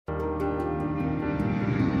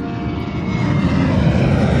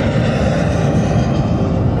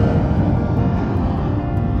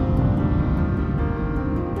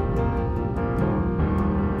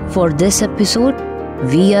For this episode,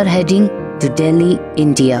 we are heading to Delhi,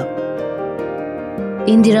 India.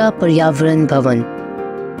 Indira Paryavaran Bhawan,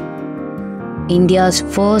 India's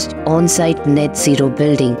first on-site net zero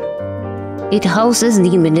building. It houses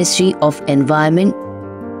the Ministry of Environment,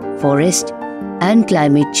 Forest and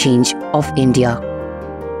Climate Change of India.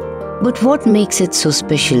 But what makes it so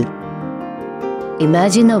special?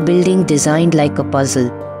 Imagine a building designed like a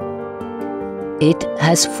puzzle. It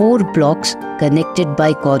has 4 blocks connected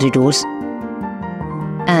by corridors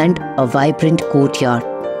and a vibrant courtyard,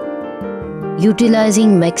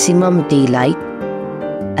 utilizing maximum daylight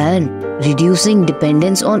and reducing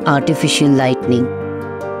dependence on artificial lighting.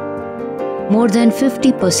 More than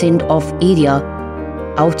 50% of area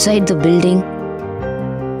outside the building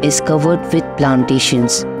is covered with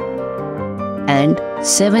plantations, and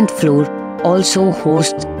 7th floor also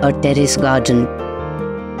hosts a terrace garden.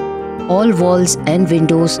 All walls and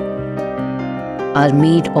windows are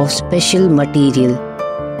made of special material,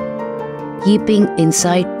 keeping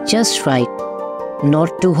inside just right, not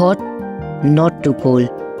too hot, not too cold.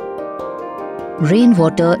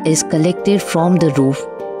 Rainwater is collected from the roof,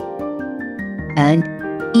 and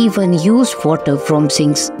even used water from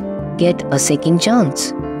sinks get a second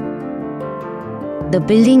chance. The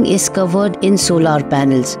building is covered in solar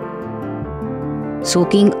panels,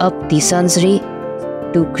 soaking up the sun's ray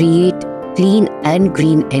to create clean and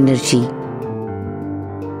green energy.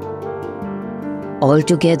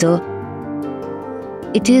 Altogether,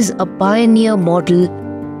 it is a pioneer model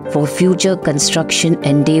for future construction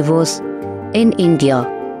endeavors in India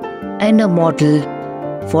and a model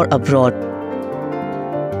for abroad,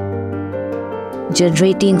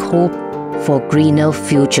 generating hope for greener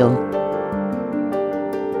future.